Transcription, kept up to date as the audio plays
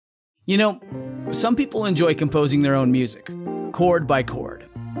You know, some people enjoy composing their own music, chord by chord,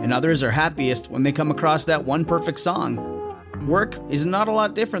 and others are happiest when they come across that one perfect song. Work is not a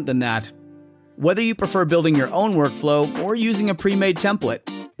lot different than that. Whether you prefer building your own workflow or using a pre-made template,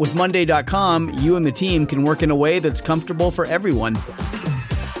 with Monday.com, you and the team can work in a way that's comfortable for everyone.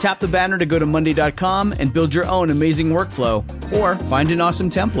 Tap the banner to go to Monday.com and build your own amazing workflow, or find an awesome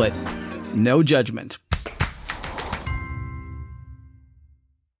template. No judgment.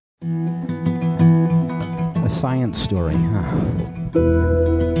 A science story, huh?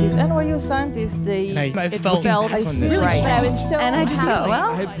 These NYU scientists, I felt really right. I was so and I just thought,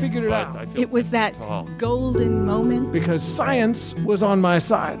 well, I had figured it out It was that golden moment. because science was on my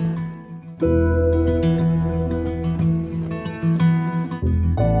side.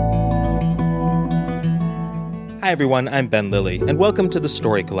 Hi everyone, I'm Ben Lilly, and welcome to the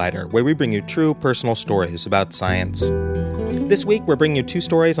Story Collider, where we bring you true personal stories about science. This week, we're bringing you two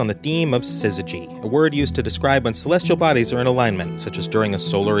stories on the theme of Syzygy, a word used to describe when celestial bodies are in alignment, such as during a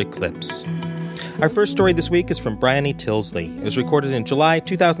solar eclipse. Our first story this week is from Bryony Tilsley. It was recorded in July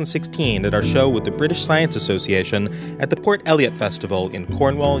 2016 at our show with the British Science Association at the Port Eliot Festival in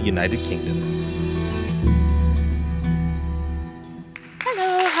Cornwall, United Kingdom.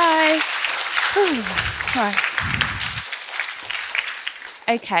 Hello, hi. Right.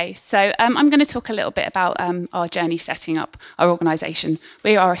 Okay, so I'm going to talk a little bit about our journey setting up our organisation.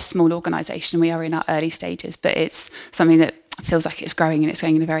 We are a small organisation. We are in our early stages, but it's something that feels like it's growing and it's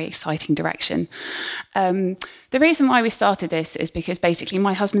going in a very exciting direction. The reason why we started this is because basically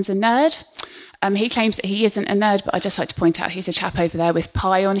my husband's a nerd. He claims that he isn't a nerd, but I just like to point out he's a chap over there with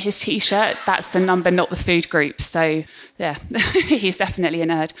pie on his T-shirt. That's the number, not the food group. So, yeah, he's definitely a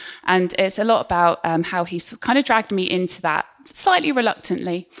nerd. And it's a lot about how he's kind of dragged me into that, slightly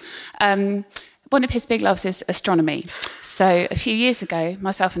reluctantly. One of his big loves is astronomy. So a few years ago,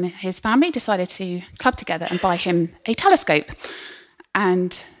 myself and his family decided to club together and buy him a telescope.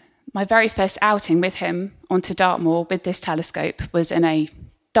 And my very first outing with him onto Dartmoor with this telescope was in a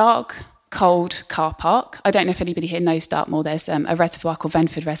dark, cold car park. I don't know if anybody here knows Dartmoor. There's a reservoir called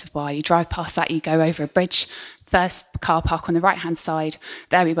Venford Reservoir. You drive past that, you go over a bridge, first car park on the right-hand side.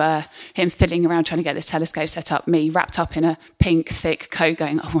 There we were, him fiddling around trying to get this telescope set up, me wrapped up in a pink, thick coat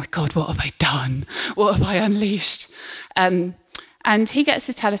going, oh my God, what have I done? What have I unleashed? And he gets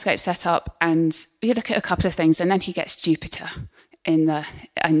the telescope set up and we look at a couple of things and then he gets Jupiter in the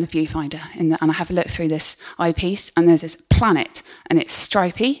viewfinder, and I have a look through this eyepiece, and there's this planet, and it's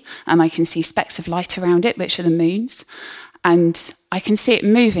stripy, and I can see specks of light around it, which are the moons, and I can see it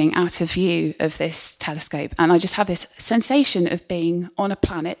moving out of view of this telescope, and I just have this sensation of being on a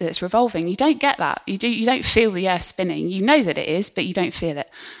planet that's revolving. You don't get that. You don't feel the Earth spinning. You know that it is, but you don't feel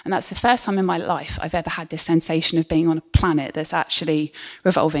it. And that's the first time in my life I've ever had this sensation of being on a planet that's actually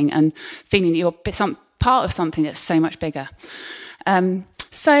revolving and feeling that you're some part of something that's so much bigger.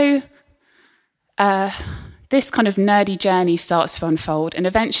 This kind of nerdy journey starts to unfold, and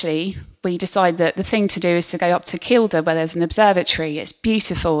eventually we decide that the thing to do is to go up to Kielder, where there's an observatory. It's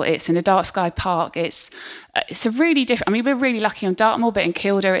beautiful. It's in a dark sky park. It's a really different. I mean, we're really lucky on Dartmoor, but in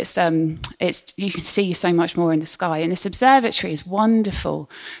Kielder, it's you can see so much more in the sky. And this observatory is wonderful.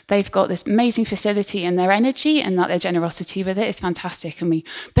 They've got this amazing facility, and their energy and their generosity with it is fantastic. And we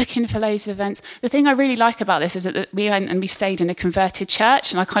book in for loads of events. The thing I really like about this is that we went and we stayed in a converted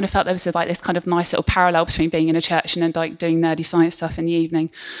church, and I kind of felt there was like this kind of nice little parallel between being in a church and then like doing nerdy science stuff in the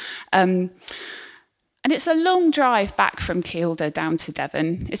evening. And it's a long drive back from Kielder down to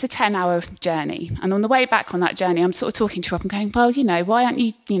Devon. It's a 10-hour journey. And on the way back on that journey, I'm sort of talking to her up and going, well, why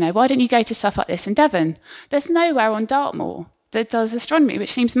don't you go to stuff like this in Devon? There's nowhere on Dartmoor that does astronomy,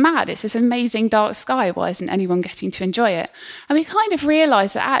 which seems mad. It's this amazing dark sky. Why isn't anyone getting to enjoy it? And we kind of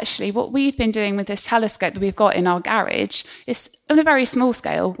realised that actually what we've been doing with this telescope that we've got in our garage is on a very small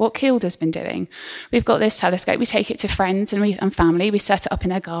scale what Kielder's been doing. We've got this telescope, we take it to friends and family, we set it up in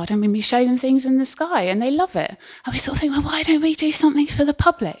their garden, and we show them things in the sky, and they love it. And we sort of think, well, why don't we do something for the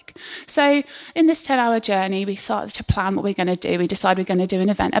public? So in this 10-hour journey, we started to plan what we're going to do. We decided we're going to do an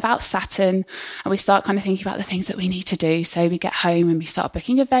event about Saturn, and we start kind of thinking about the things that we need to do. So we get home and we start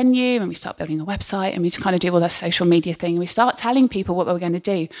booking a venue and we start building a website and we kind of do all that social media thing and we start telling people what we're going to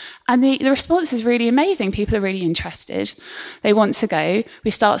do. And the response is really amazing. People are really interested. They want to go.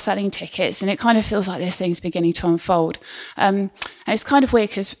 We start selling tickets and it kind of feels like this thing's beginning to unfold. And it's kind of weird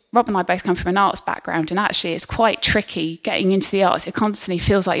because Rob and I both come from an arts background, and actually it's quite tricky getting into the arts. It constantly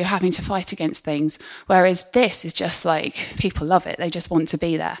feels like you're having to fight against things, whereas this is just like people love it. They just want to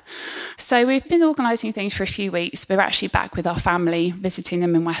be there. So we've been organising things for a few weeks. We're actually back with our family, visiting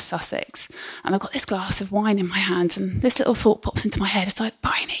them in West Sussex. And I've got this glass of wine in my hand, and this little thought pops into my head. It's like,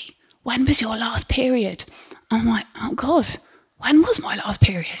 Bryony, when was your last period? I'm like, oh God, when was my last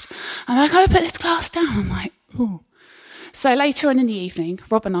period? I'm like, I gotta put this glass down. I'm like, oh. So later on in the evening,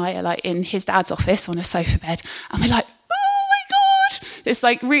 Rob and I are like in his dad's office on a sofa bed, and we're like, oh my God. It's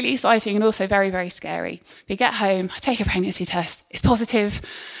like really exciting and also very, very scary. We get home, I take a pregnancy test, it's positive,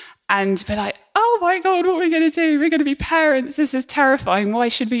 and we're like, oh my God, what are we going to do? We're going to be parents. This is terrifying. Why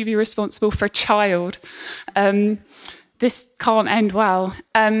should we be responsible for a child? This can't end well.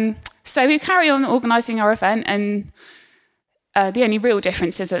 So we carry on organising our event, and the only real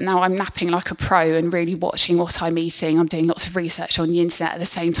difference is that now I'm napping like a pro and really watching what I'm eating. I'm doing lots of research on the internet at the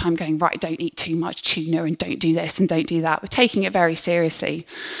same time going, right, don't eat too much tuna and don't do this and don't do that. We're taking it very seriously.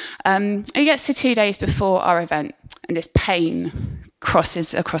 It gets to 2 days before our event, and this pain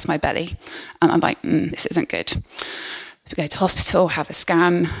crosses across my belly. And I'm like, this isn't good. We go to hospital, have a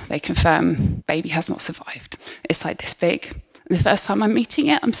scan. They confirm baby has not survived. It's like this big. And the first time I'm meeting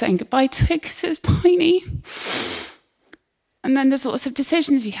it, I'm saying goodbye to it because it's tiny. And then there's lots of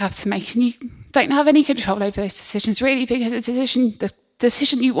decisions you have to make, and you don't have any control over those decisions, really, because the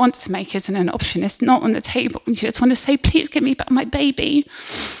decision you want to make isn't an option. It's not on the table. You just want to say, please give me back my baby.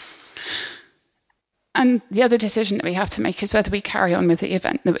 And the other decision that we have to make is whether we carry on with the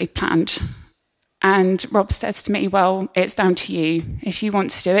event that we planned. And Rob says to me, well, it's down to you. If you want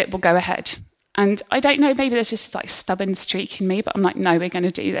to do it, we'll go ahead. And I don't know, maybe there's just like stubborn streak in me, but I'm like, no, we're going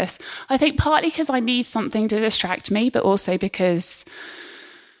to do this. I think partly because I need something to distract me, but also because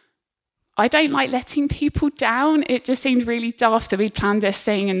I don't like letting people down. It just seemed really daft that we'd planned this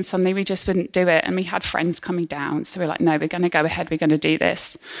thing and suddenly we just wouldn't do it. And we had friends coming down. So we're like, no, we're going to go ahead. We're going to do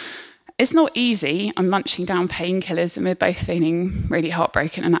this. It's not easy. I'm munching down painkillers and we're both feeling really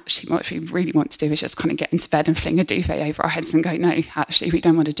heartbroken. And actually what we really want to do is just kind of get into bed and fling a duvet over our heads and go, no, actually, we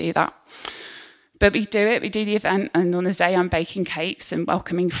don't want to do that. But we do it, we do the event, and on the day I'm baking cakes and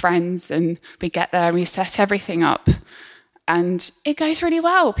welcoming friends, and we get there and we set everything up. And it goes really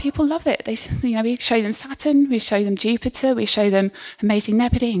well. People love it. We show them Saturn, we show them Jupiter, we show them amazing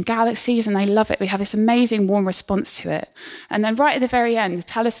nebulae and galaxies, and they love it. We have this amazing warm response to it. And then right at the very end, the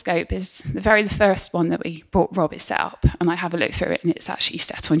telescope is the first one that we brought Rob is set up. And I have a look through it, and it's actually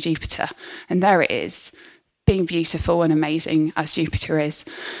set on Jupiter. And there it is, being beautiful and amazing as Jupiter is.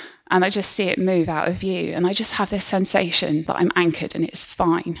 And I just see it move out of view. And I just have this sensation that I'm anchored and it's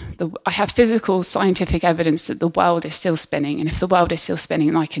fine. I have physical scientific evidence that the world is still spinning. And if the world is still spinning,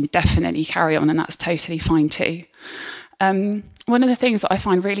 then I can definitely carry on, and that's totally fine too. One of the things that I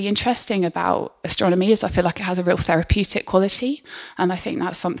find really interesting about astronomy is I feel like it has a real therapeutic quality. And I think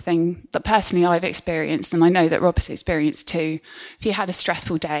that's something that personally I've experienced, and I know that Rob has experienced too. If you had a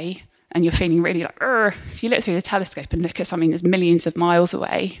stressful day, and you're feeling really like, if you look through the telescope and look at something that's millions of miles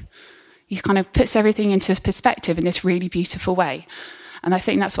away, it kind of puts everything into perspective in this really beautiful way. And I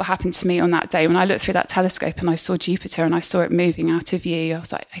think that's what happened to me on that day. When I looked through that telescope and I saw Jupiter and I saw it moving out of view, I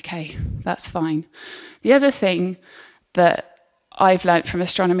was like, okay, that's fine. The other thing that I've learned from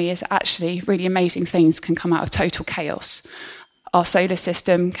astronomy is actually really amazing things can come out of total chaos. Our solar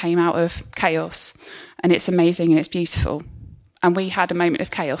system came out of chaos, and it's amazing and it's beautiful. And we had a moment of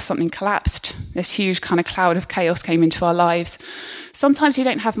chaos, something collapsed. This huge kind of cloud of chaos came into our lives. Sometimes you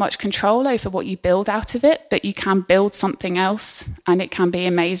don't have much control over what you build out of it, but you can build something else, and it can be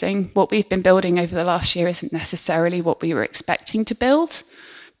amazing. What we've been building over the last year isn't necessarily what we were expecting to build,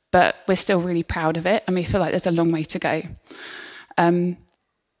 but we're still really proud of it, and we feel like there's a long way to go.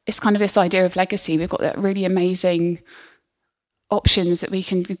 It's kind of this idea of legacy. We've got that really amazing options that we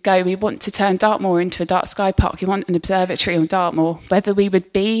can go. We want to turn Dartmoor into a dark sky park. We want an observatory on Dartmoor. Whether we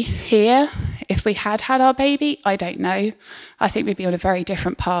would be here if we had our baby, I don't know. I think we'd be on a very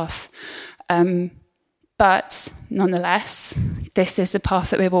different path. But nonetheless, this is the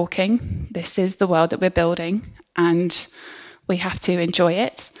path that we're walking. This is the world that we're building, and we have to enjoy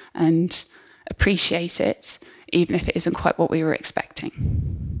it and appreciate it, even if it isn't quite what we were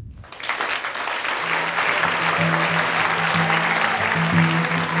expecting.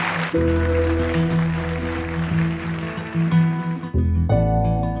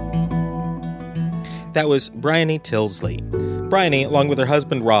 That was Bryony Tilsley. Bryony, along with her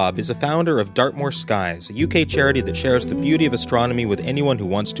husband Rob, is a founder of Dartmoor Skies, a UK charity that shares the beauty of astronomy with anyone who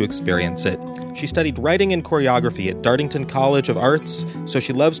wants to experience it. She studied writing and choreography at Dartington College of Arts, so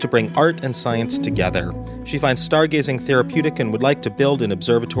she loves to bring art and science together. She finds stargazing therapeutic and would like to build an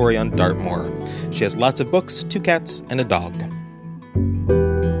observatory on Dartmoor. She has lots of books, 2 cats, and a dog.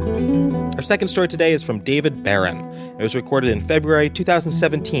 Our second story today is from David Barron. It was recorded in February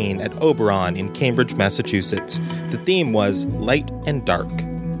 2017 at Oberon in Cambridge, Massachusetts. The theme was Light and Dark.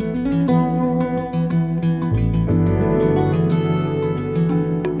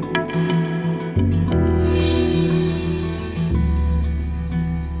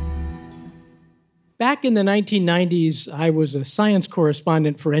 back in the 1990s, I was a science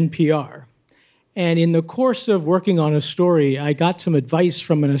correspondent for NPR. And in the course of working on a story, I got some advice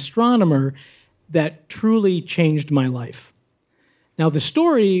from an astronomer that truly changed my life. Now, the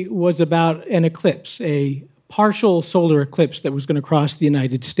story was about an eclipse, a partial solar eclipse that was going to cross the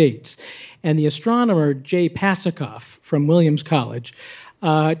United States. And the astronomer, Jay Pasakoff from Williams College,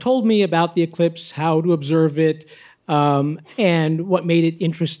 told me about the eclipse, how to observe it, and what made it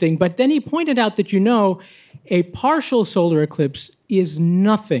interesting. But then he pointed out that, a partial solar eclipse is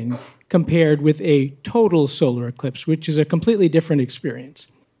nothing compared with a total solar eclipse, which is a completely different experience.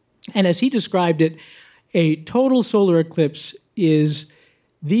 And as he described it, a total solar eclipse is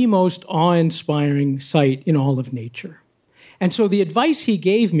the most awe-inspiring sight in all of nature. And so the advice he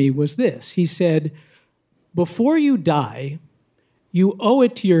gave me was this. He said, before you die, you owe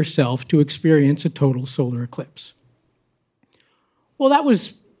it to yourself to experience a total solar eclipse. Well, that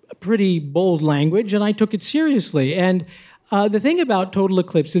was pretty bold language, and I took it seriously. And the thing about total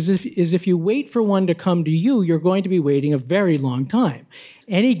eclipse is if you wait for one to come to you, you're going to be waiting a very long time.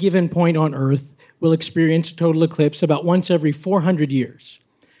 Any given point on Earth will experience a total eclipse about once every 400 years.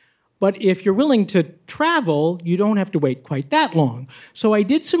 But if you're willing to travel, you don't have to wait quite that long. So I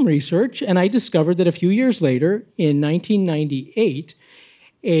did some research, and I discovered that a few years later, in 1998,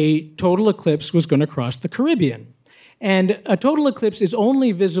 a total eclipse was going to cross the Caribbean. And a total eclipse is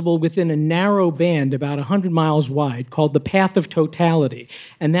only visible within a narrow band about 100 miles wide called the path of totality.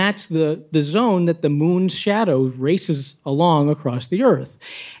 And that's the zone that the moon's shadow races along across the Earth.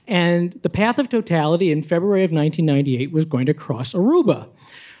 And the path of totality in February of 1998 was going to cross Aruba.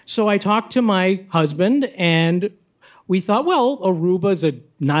 So I talked to my husband, and we thought, well, Aruba's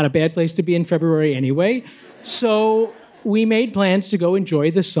not a bad place to be in February anyway. So we made plans to go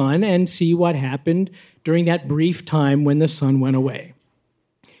enjoy the sun and see what happened during that brief time when the sun went away.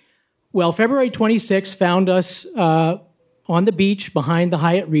 Well, February 26th found us on the beach behind the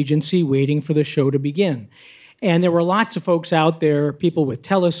Hyatt Regency waiting for the show to begin. And there were lots of folks out there, people with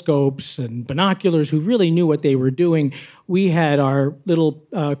telescopes and binoculars who really knew what they were doing. We had our little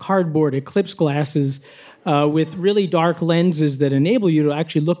cardboard eclipse glasses with really dark lenses that enable you to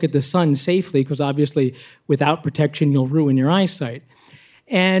actually look at the sun safely, because obviously without protection you'll ruin your eyesight.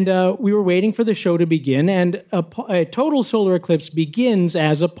 And we were waiting for the show to begin, and a total solar eclipse begins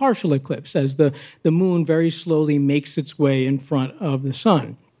as a partial eclipse, as the moon very slowly makes its way in front of the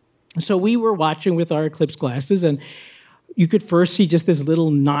sun. So we were watching with our eclipse glasses, and you could first see just this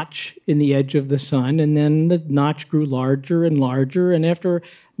little notch in the edge of the sun, and then the notch grew larger and larger, and after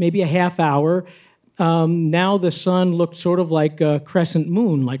maybe a half hour, now the sun looked sort of like a crescent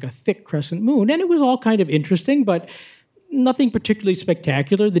moon, like a thick crescent moon, and it was all kind of interesting, but nothing particularly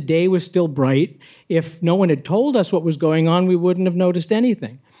spectacular. The day was still bright. If no one had told us what was going on, we wouldn't have noticed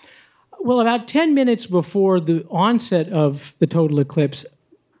anything. Well, about 10 minutes before the onset of the total eclipse,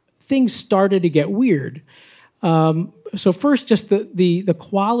 things started to get weird. So first, just the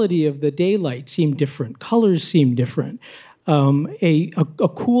quality of the daylight seemed different. Colors seemed different. A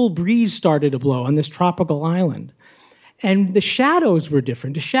cool breeze started to blow on this tropical island. And the shadows were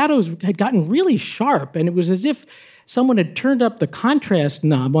different. The shadows had gotten really sharp, and it was as if someone had turned up the contrast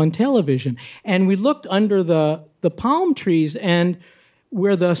knob on television. And we looked under the palm trees, and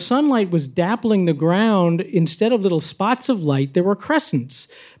where the sunlight was dappling the ground, instead of little spots of light, there were crescents,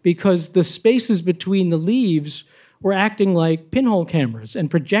 because the spaces between the leaves were acting like pinhole cameras and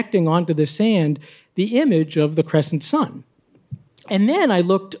projecting onto the sand the image of the crescent sun. And then I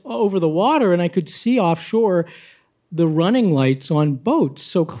looked over the water, and I could see offshore the running lights on boats.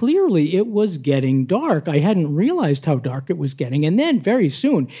 So clearly it was getting dark. I hadn't realized how dark it was getting. And then very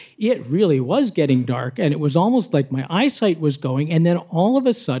soon, it really was getting dark, and it was almost like my eyesight was going. And then all of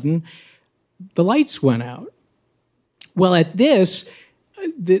a sudden, the lights went out. Well, at this,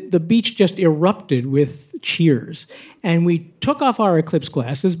 the beach just erupted with cheers. And we took off our eclipse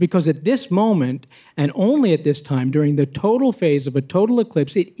glasses, because at this moment, and only at this time, during the total phase of a total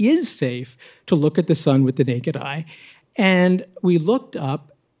eclipse, it is safe to look at the sun with the naked eye. And we looked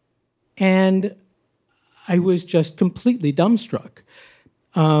up, and I was just completely dumbstruck.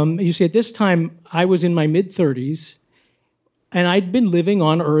 You see, at this time, I was in my mid-30s, and I'd been living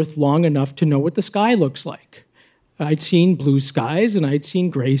on Earth long enough to know what the sky looks like. I'd seen blue skies, and I'd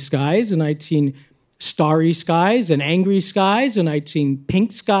seen gray skies, and I'd seen starry skies and angry skies, and I'd seen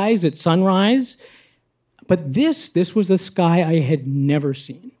pink skies at sunrise. But this was a sky I had never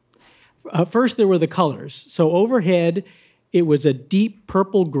seen. First, there were the colors. So overhead, it was a deep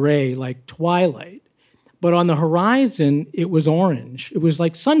purple gray, like twilight. But on the horizon, it was orange. It was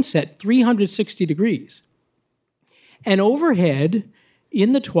like sunset, 360 degrees. And overhead,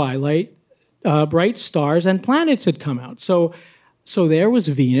 in the twilight, bright stars and planets had come out. So there was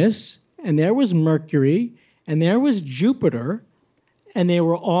Venus, and there was Mercury, and there was Jupiter, and they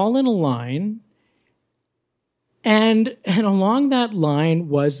were all in a line. And along that line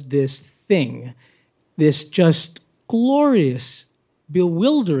was this thing, this just glorious,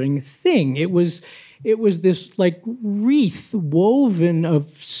 bewildering thing. It was this like wreath woven of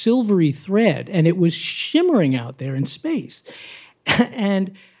silvery thread, and it was shimmering out there in space.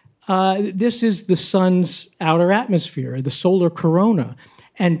 And this is the sun's outer atmosphere, the solar corona.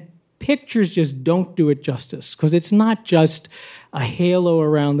 And pictures just don't do it justice, because it's not just a halo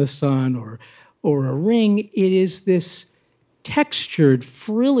around the sun or a ring. It is this textured,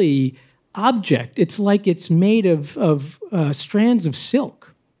 frilly object. It's like it's made of strands of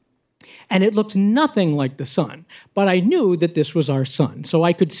silk. And it looks nothing like the sun. But I knew that this was our sun. So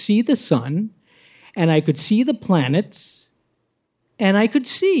I could see the sun, and I could see the planets, and I could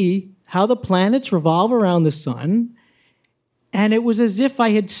see how the planets revolve around the sun. And it was as if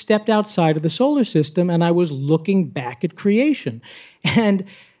I had stepped outside of the solar system and I was looking back at creation. And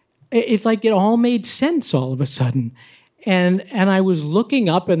it's like it all made sense all of a sudden. And I was looking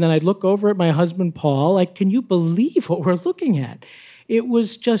up, and then I'd look over at my husband, Paul, like, can you believe what we're looking at? It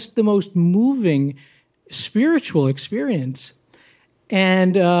was just the most moving spiritual experience.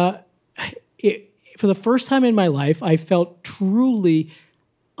 And for the first time in my life, I felt truly,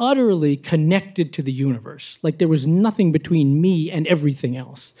 utterly connected to the universe. Like there was nothing between me and everything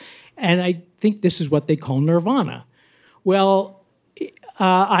else. And I think this is what they call nirvana. Well,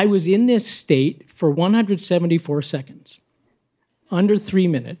 I was in this state for 174 seconds, under 3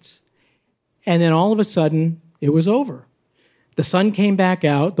 minutes. And then all of a sudden, it was over. The sun came back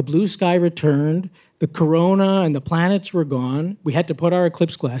out, the blue sky returned, the corona and the planets were gone. We had to put our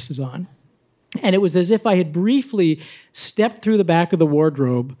eclipse glasses on. And it was as if I had briefly stepped through the back of the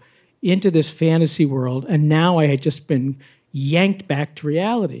wardrobe into this fantasy world, and now I had just been yanked back to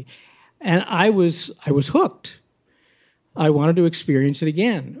reality. And I was hooked. I wanted to experience it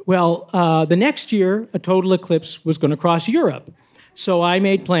again. Well, the next year, a total eclipse was going to cross Europe. So I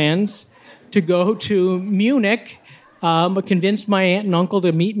made plans to go to Munich, convinced my aunt and uncle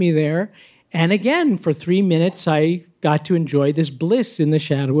to meet me there. And again, for 3 minutes, I got to enjoy this bliss in the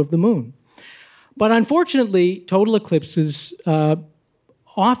shadow of the moon. But unfortunately, total eclipses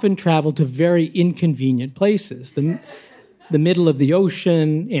often travel to very inconvenient places. The middle of the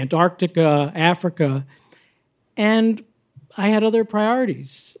ocean, Antarctica, Africa. And I had other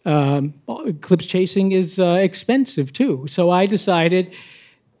priorities. Eclipse chasing is expensive, too. So I decided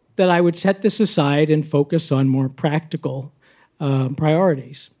that I would set this aside and focus on more practical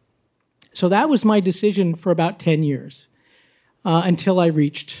priorities. So that was my decision for about 10 years, until I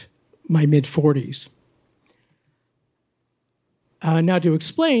reached my mid-40s. Now, to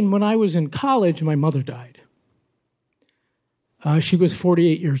explain, when I was in college, my mother died. She was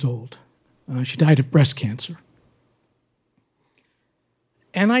 48 years old. She died of breast cancer.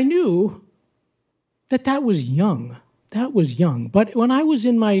 And I knew that was young. That was young. But when I was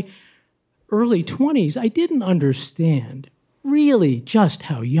in my early 20s, I didn't understand really just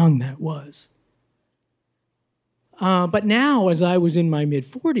how young that was. But now, as I was in my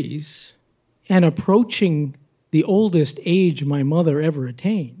mid-40s and approaching the oldest age my mother ever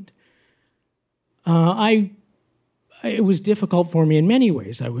attained, it was difficult for me in many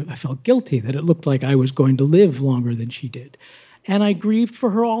ways. I felt guilty that it looked like I was going to live longer than she did. And I grieved for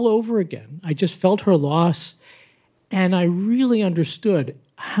her all over again. I just felt her loss, and I really understood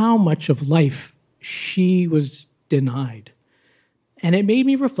how much of life she was denied. And it made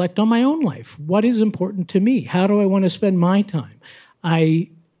me reflect on my own life. What is important to me? How do I want to spend my time?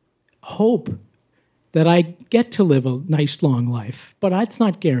 I hope that I get to live a nice, long life, but that's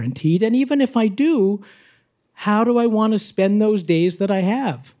not guaranteed. And even if I do, how do I want to spend those days that I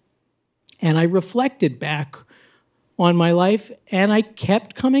have? And I reflected back on my life, and I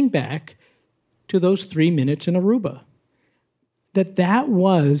kept coming back to those 3 minutes in Aruba. That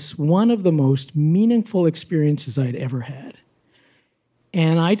was one of the most meaningful experiences I'd ever had.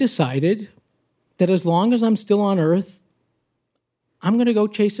 And I decided that as long as I'm still on Earth, I'm going to go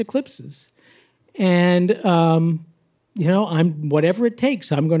chase eclipses. And, I'm whatever it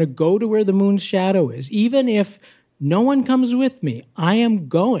takes, I'm going to go to where the moon's shadow is. Even if no one comes with me, I am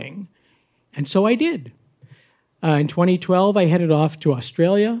going. And so I did. In 2012, I headed off to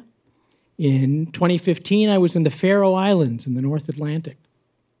Australia. In 2015, I was in the Faroe Islands in the North Atlantic.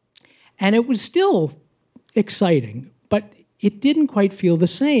 And it was still exciting, but it didn't quite feel the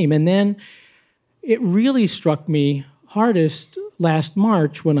same. And then it really struck me hardest last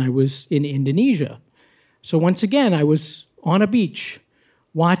March when I was in Indonesia. So once again, I was on a beach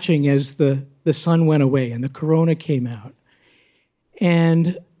watching as the sun went away and the corona came out.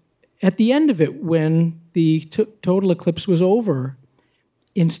 And at the end of it, when the total eclipse was over,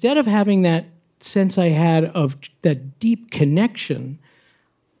 instead of having that sense I had of that deep connection,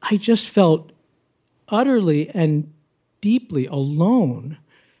 I just felt utterly and deeply alone,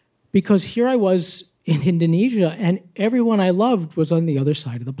 because here I was in Indonesia and everyone I loved was on the other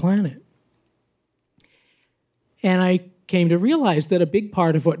side of the planet. And I came to realize that a big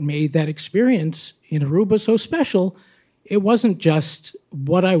part of what made that experience in Aruba so special, it wasn't just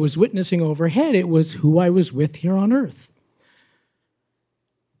what I was witnessing overhead, it was who I was with here on Earth.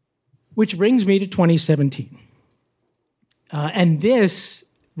 Which brings me to 2017. And this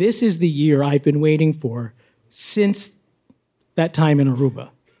is the year I've been waiting for since that time in Aruba.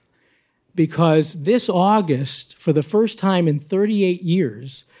 Because this August, for the first time in 38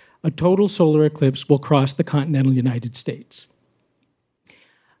 years, a total solar eclipse will cross the continental United States.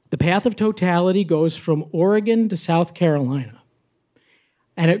 The path of totality goes from Oregon to South Carolina.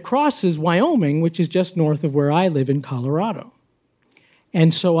 And it crosses Wyoming, which is just north of where I live in Colorado.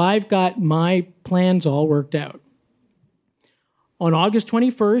 And so I've got my plans all worked out. On August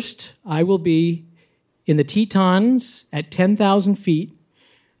 21st, I will be in the Tetons at 10,000 feet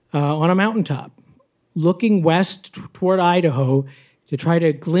on a mountaintop, looking west toward Idaho to try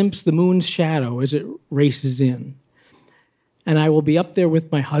to glimpse the moon's shadow as it races in. And I will be up there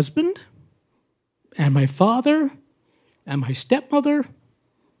with my husband and my father and my stepmother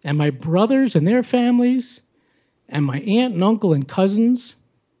and my brothers and their families and my aunt and uncle and cousins.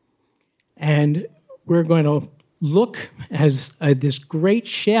 And we're going to look as this great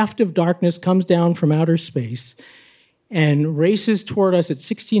shaft of darkness comes down from outer space and races toward us at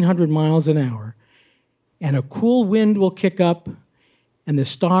 1,600 miles an hour. And a cool wind will kick up, and the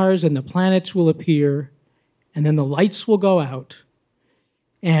stars and the planets will appear, and then the lights will go out.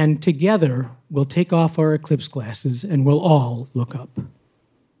 And together, we'll take off our eclipse glasses, and we'll all look up.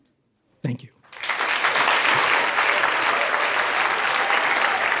 Thank you.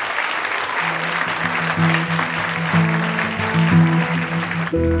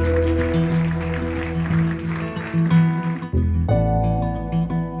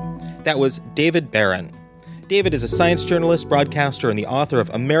 That was David Barron. David is a science journalist, broadcaster, and the author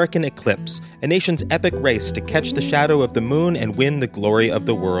of American Eclipse, a nation's epic race to catch the shadow of the moon and win the glory of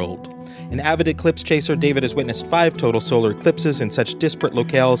the world. An avid eclipse chaser, David has witnessed 5 total solar eclipses in such disparate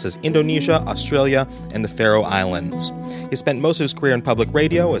locales as Indonesia, Australia, and the Faroe Islands. He spent most of his career in public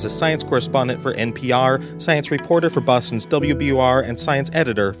radio as a science correspondent for NPR, science reporter for Boston's WBUR, and science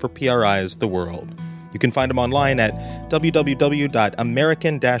editor for PRI's The World. You can find him online at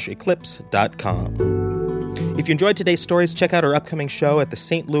www.american-eclipse.com. If you enjoyed today's stories, check out our upcoming show at the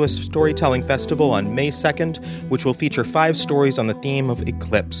St. Louis Storytelling Festival on May 2nd, which will feature 5 stories on the theme of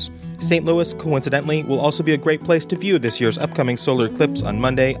eclipse. St. Louis, coincidentally, will also be a great place to view this year's upcoming solar eclipse on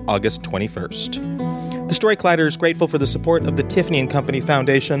Monday, August 21st. The Story Collider is grateful for the support of the Tiffany & Company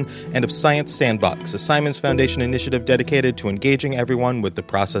Foundation and of Science Sandbox, a Simons Foundation initiative dedicated to engaging everyone with the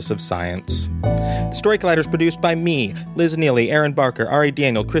process of science. The Story Collider is produced by me, Liz Neely, Aaron Barker, Ari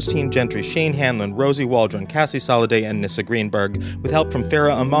Daniel, Christine Gentry, Shane Hanlon, Rosie Waldron, Cassie Soliday, and Nissa Greenberg, with help from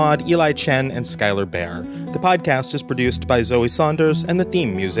Farah Ahmad, Eli Chen, and Skylar Bear. The podcast is produced by Zoe Saunders, and the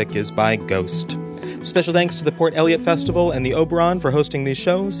theme music is by Ghost. Special thanks to the Port Elliott Festival and the Oberon for hosting these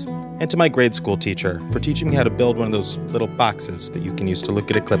shows, and to my grade school teacher for teaching me how to build one of those little boxes that you can use to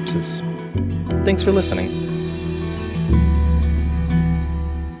look at eclipses. Thanks for listening.